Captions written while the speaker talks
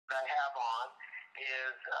that I have on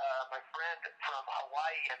is my friend from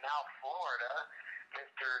Hawaii and now Florida,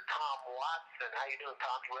 Mr. Tom Watson. How you doing,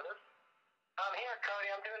 Tom? You with us? I'm here,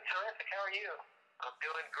 Cody. I'm doing terrific. How are you? I'm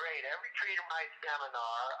doing great. Every Treater Right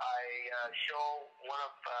seminar, I show one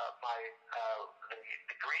of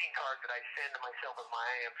the greeting cards that I send to myself with my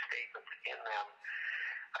I am statements in them.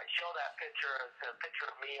 I show that picture. It's a picture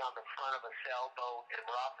of me on the front of a sailboat, and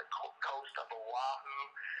we're off the coast of Oahu,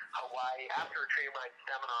 Hawaii, after a Treater Right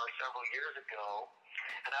seminar several years ago.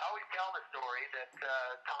 And I always tell the story that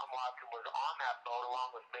Tom Watson was on that boat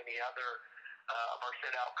along with many other of our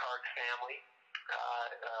Send Out Cards family.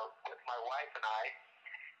 With my wife and I.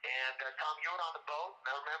 And Tom, you were on the boat.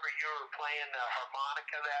 I remember you were playing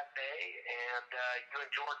harmonica that day, and you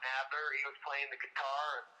and Jordan Adler, he was playing the guitar,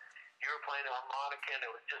 and you were playing the harmonica, and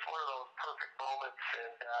it was just one of those perfect moments.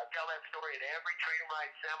 And I tell that story at every Treat 'em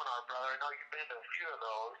Right seminar, brother. I know you've been to a few of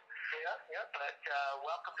those. Yeah. But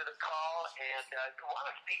welcome to the call, and I want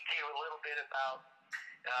to speak to you a little bit about,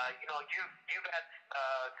 you've had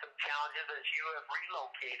some challenges as you have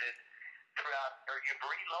relocated you've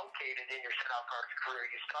relocated in your Send Out Cards career.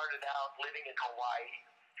 You started out living in Hawaii,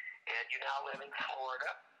 and you now live in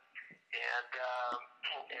Florida.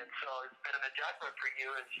 And so it's been an adjustment for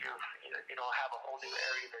you as you have a whole new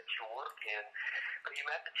area that you work in. But you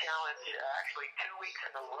met the challenge actually 2 weeks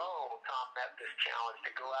in a row. Tom met this challenge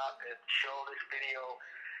to go out and show this video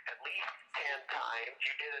at least 10 times.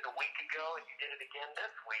 You did it a week ago, and you did it again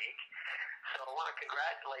this week. So I want to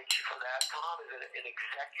congratulate you for that. Tom is an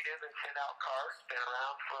executive in Send Out Cards, been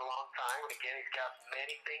around for a long time, and again, he's got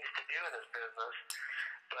many things to do in his business,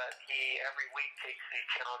 but he every week takes these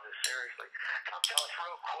challenges seriously. Tom, tell us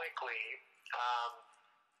real quickly,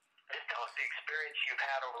 just tell us the experience you've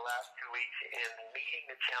had over the last 2 weeks in meeting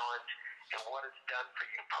the challenge and what it's done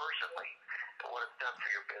for you personally and what it's done for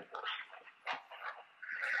your business.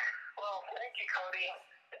 Well, thank you, Cody.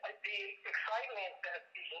 The excitement that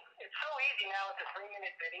it's so easy now with a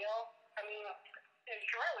 3-minute video. I mean, you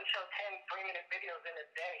can really show 10 3-minute videos in a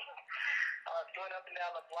day, going up and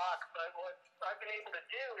down the block. But what I've been able to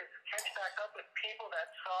do is catch back up with people that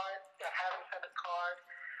saw it, that haven't sent a card.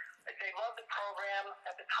 They love the program.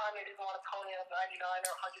 At the time, they didn't want to pony up $99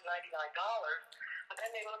 or $199. But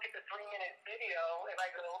then they look at the 3-minute video, and I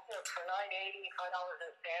go, for $9.80, $5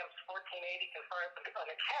 in stamps, $14.80 can fire up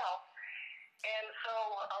an account. And so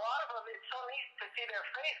a lot of them, it's so neat to see their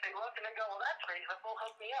face. They look and they go, well, that's reasonable,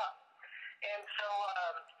 hook me up. And so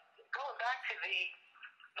going back to the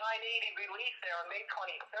 980 release there on May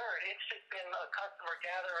 23rd, it's just been a customer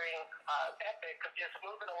gathering epic of just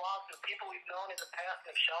moving along through people we've known in the past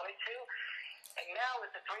and have shown it to. And now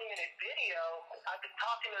with the 3-minute video, I've been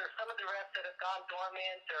talking to some of the reps that have gone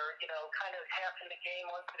dormant or, kind of half in the game,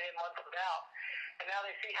 once it in, once it out. And now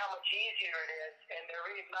they see how much easier it is, and they're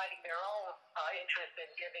reigniting their own interest in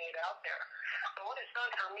getting it out there. But what it's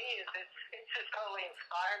done for me is it's just totally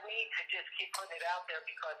inspired me to just keep putting it out there,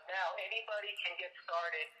 because now anybody can get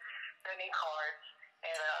started sending cards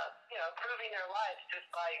and, improving their lives just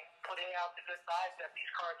by putting out the good vibes that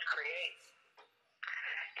these cards create.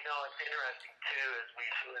 It's interesting, too, as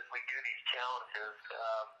we do these challenges.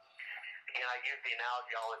 Again, I use the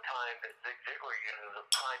analogy all the time that Zig Ziglar uses of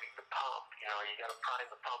priming the pump. You got to prime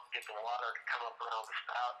the pump, get the water to come up around the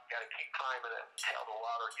spout. You got to keep priming it until the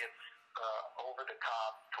water gets over the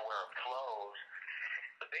top to where it flows.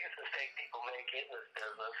 The biggest mistake people make in this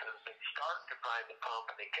business is they start to prime the pump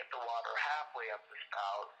and they get the water halfway up the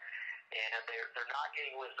spout, and they're not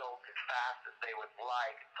getting results as fast as they would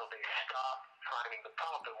like, so they stop priming the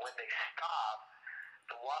pump. And when they stop,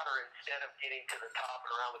 the water, instead of getting to the top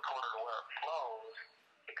and around the corner to where it flows,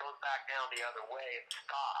 it goes back down the other way and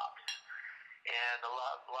stops. And a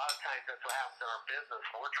lot of times that's what happens in our business.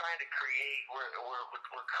 We're trying to create,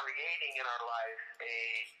 we're creating in our lives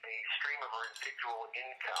a stream of residual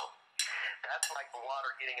income. That's like the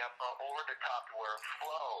water getting up over the top to where it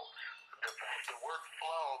flows. The word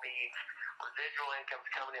flow means residual income's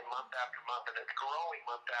coming in month after month, and it's growing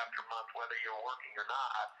month after month, whether you're working or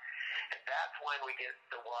not. And that's when we get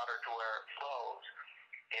the water to where it flows.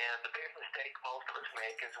 And the biggest mistake most of us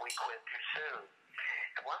make is we quit too soon.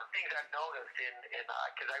 And one of the things I've noticed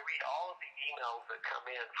because I read all of the emails that come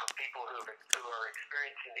in from people who are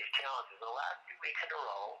experiencing these challenges, the last 2 weeks in a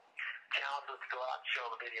row, challenge us to go out and show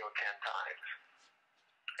the video 10 times.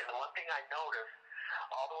 And the one thing I noticed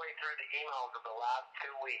all the way through the emails of the last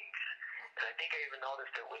 2 weeks and I think I even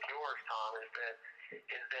noticed it with yours, Tom, is that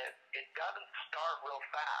it doesn't start real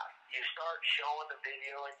fast. You start showing the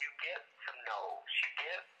video and you get some no's. You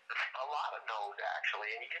get a lot of no's, actually,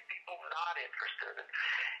 and you get people not interested.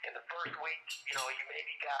 In the first week, you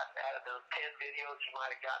maybe got, out of those 10 videos, you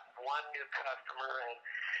might have gotten one new customer and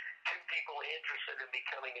two people interested in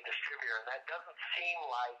becoming a distributor, and that doesn't seem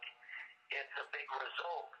like it's a big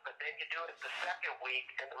result. But then you do it the second week,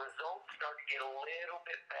 and the results start to get a little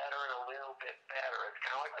bit better and a little bit better. It's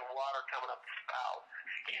kind of like the water coming up the spout.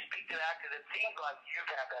 Can you speak to that? Because it seems like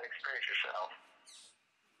you've had that experience yourself.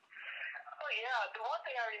 Oh, yeah. The one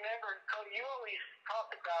thing I remember, Kody, you always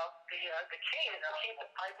talked about the key is to keep the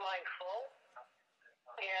pipeline full.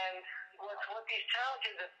 And what these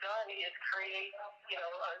challenges have done is create,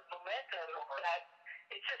 a momentum that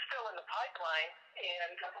it's just filling the pipeline.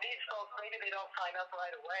 And these folks, maybe they don't sign up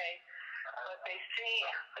right away, but they see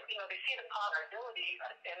the possibilities,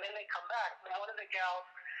 and then they come back. And one of the gals,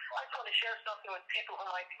 I just want to share something with people who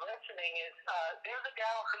might be listening, is there's a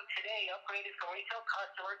gal who today upgraded from retail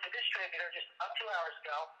customer to distributor just about 2 hours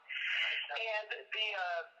ago. And the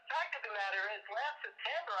fact of the matter is, last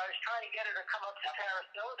September, I was trying to get her to come up to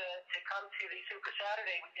Sarasota to come to the Super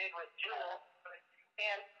Saturday we did with Jewel.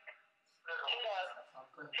 And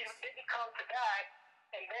she didn't come to that,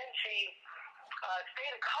 and then she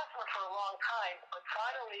stayed a customer for a long time, but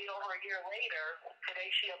finally, over a year later, today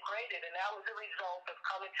she upgraded, and that was a result of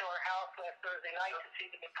coming to our house last Thursday night to see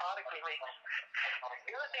the new product release.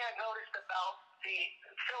 The other thing I've noticed about the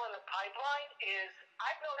filling the pipeline is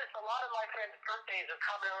I've noticed a lot of my friends' birthdays are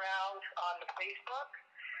coming around on the Facebook.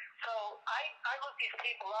 So I look these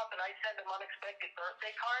people up and I send them unexpected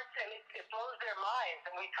birthday cards, and it blows their minds,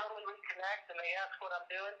 and we totally reconnect, and they ask what I'm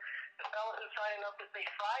doing. The fellow who's signing up with me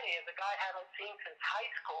Friday is a guy I haven't seen since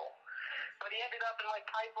high school, but he ended up in my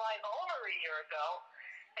pipeline over a year ago.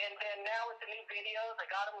 And then now with the new videos, I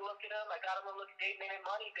got him to look at them. I got him to look at the 8-Minute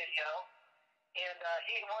Money video. And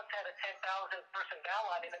he once had a 10,000 person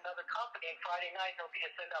downline in another company, and Friday night he'll be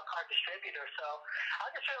a send-out card distributor. So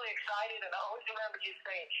I'm just really excited, and I always remember you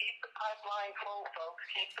saying, keep the pipeline full, folks,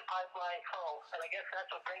 keep the pipeline full. And I guess that's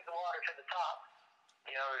what brings the water to the top.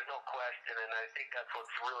 There's no question, and I think that's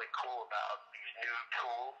what's really cool about these new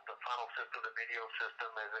tools, the funnel system, the video system,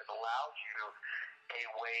 is it allows you a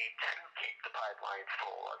way to keep the pipeline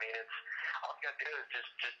full. I mean, it's all you got to do is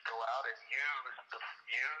just go out and use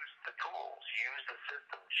the tools, use the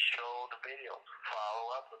system, show the videos,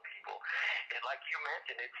 follow up with people. And like you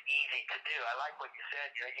mentioned, it's easy to do. I like what you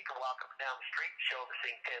said. You can walk up and down the street and show the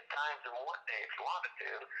thing 10 times in one day if you wanted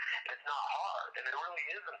to. And it's not hard, and it really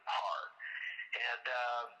isn't hard. And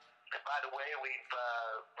by the way, we've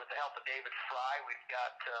with the help of David Fry, we've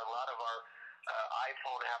got a lot of our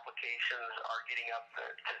iPhone applications are getting up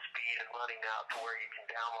to speed and running now to where you can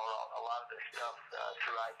download a lot of this stuff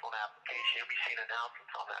through iPhone application. You'll be seeing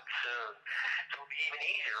announcements on that soon. So it'll be even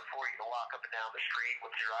easier for you to walk up and down the street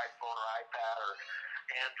with your iPhone or iPad or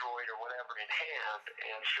Android or whatever in hand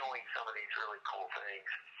and showing some of these really cool things.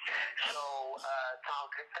 So, Tom,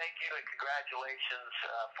 thank you and congratulations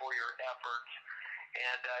for your efforts.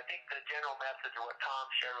 And I think the general message of what Tom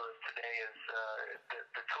shared with us today is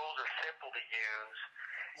the tools are simple to use,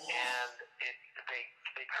 and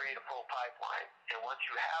they create a full pipeline. And once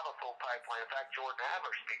you have a full pipeline, in fact, Jordan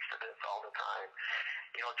Adler speaks to this all the time.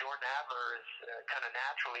 Jordan Adler is kind of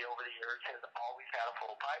naturally over the years has always had a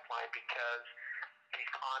full pipeline because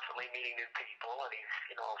he's constantly meeting new people, and he's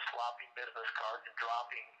swapping business cards and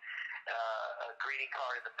dropping a greeting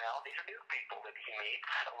card in the mail. These are new people that he meets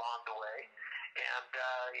along the way, and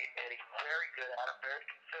he's very good at it, very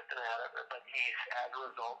consistent at it. But he's, as a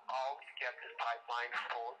result, always kept his pipeline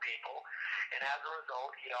full of people, and as a result,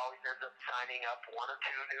 he always ends up signing up 1 or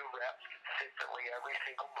 2 new reps consistently every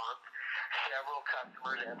single month, several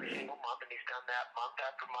customers every single month, and he's done that month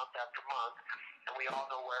after month after month. And we all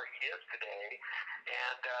know where he is today.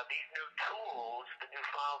 And these new tools, the new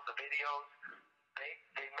files, the videos,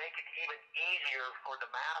 they make it even easier for the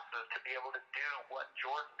masses to be able to do what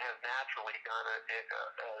Jordan has naturally done in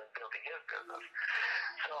building his business.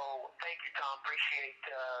 So thank you, Tom. Appreciate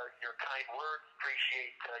your kind words.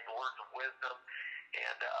 Appreciate your words of wisdom.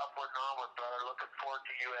 And upward and onward, brother. Looking forward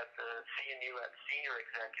to seeing you at Senior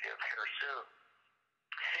Executive here soon.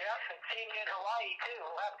 Yeah, and seeing you in Hawaii, too.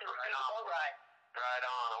 We'll have to do the boat ride. Right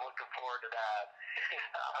on. I'm looking forward to that.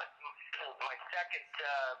 My second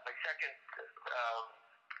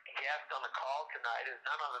guest on the call tonight is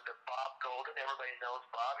none other than Bob Golden. Everybody knows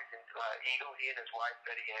Bob. He's in Eagle. He and his wife,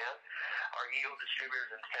 Betty Ann, are Eagle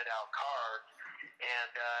distributors and send out cards.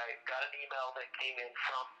 And I got an email that came in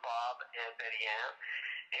from Bob and Betty Ann.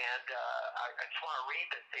 And I just want to read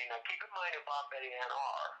this thing. Now, keep in mind who Bob, Betty Ann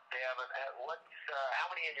are. They have how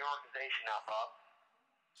many in your organization now, Bob?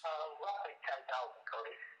 Roughly 10,000,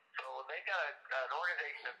 Kody. So they've got an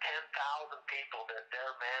organization of 10,000 people that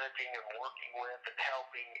they're managing and working with and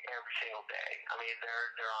helping every single day. I mean,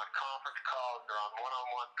 they're on conference calls, they're on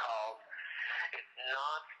one-on-one calls. It's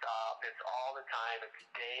nonstop. It's all the time. It's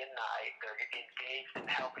day and night. They're engaged in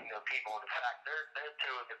helping their people. In fact, they're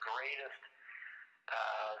two of the greatest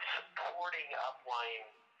supporting upline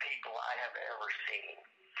people I have ever seen.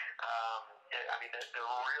 I mean, they're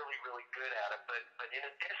really, really good at it. But in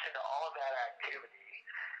addition to all of that activity,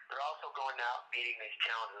 they're also going out and meeting these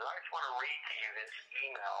challenges. I just want to read to you this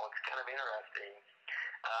email. It's kind of interesting.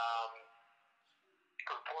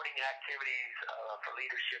 Reporting activities for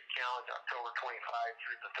Leadership Challenge, October 25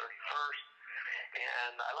 through the 31st.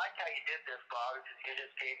 And I like how you did this, Bob, because you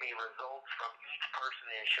just gave me results from each person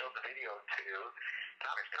that you showed the video to. And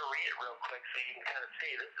I'm just going to read it real quick so you can kind of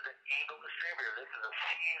see. This is an Eagle distributor. This is a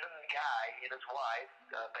seasoned guy. He and his wife,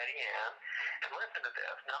 Betty Ann. And listen to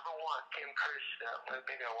this. Number one, Kim Chris,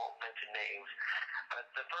 maybe I won't mention names,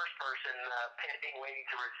 but the first person pending, waiting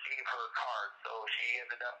to receive her card. So she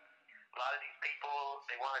ended up, a lot of these people,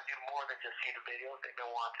 they want to do more than just see the videos. They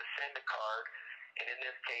don't want to send a card. And in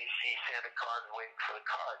this case, she sent a card and waiting for the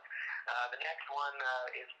card. The next one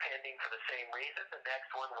is pending for the same reason. The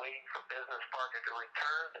next one waiting for business partner to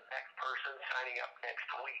return. The next person signing up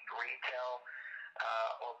next week, retail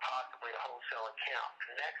or possibly a wholesale account.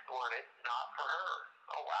 The next one is not for her.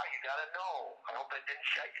 Oh, wow, you got to know. I hope it didn't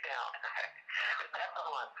shut you down. The next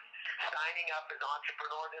one, signing up as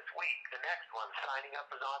entrepreneur this week. The next one, signing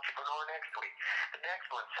up as entrepreneur next week. The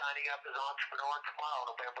next one, signing up as entrepreneur tomorrow,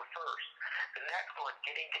 November 1st. The next one,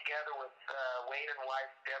 getting together with Wayne and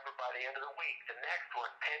wife Deborah by the end of the week. The next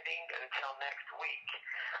one, pending until next week.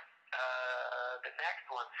 The next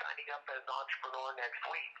one, signing up as entrepreneur next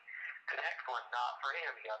week. The next one, not for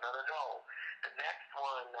him. He got another no. The next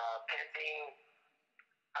one, pending,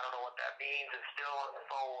 I don't know what that means, is still on the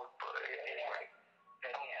phone. But anyway,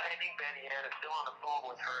 pending Betty Ann is still on the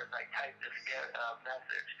phone with her as I type this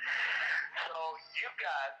message. So you've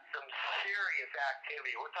got some serious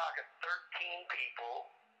activity. We're talking 13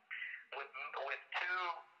 people with 2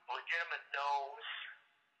 legitimate no's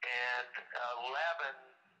and 11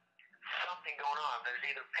 something going on. There's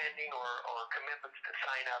either pending or commitments to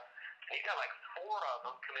sign up. And you got like 4 of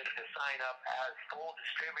them committed to sign up as full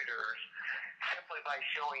distributors simply by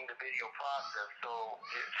showing the video process. So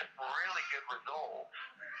it's really good results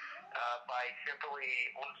by simply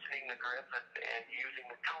loosening the grip and using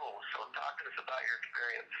the tools. So talk to us about your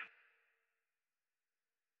experience.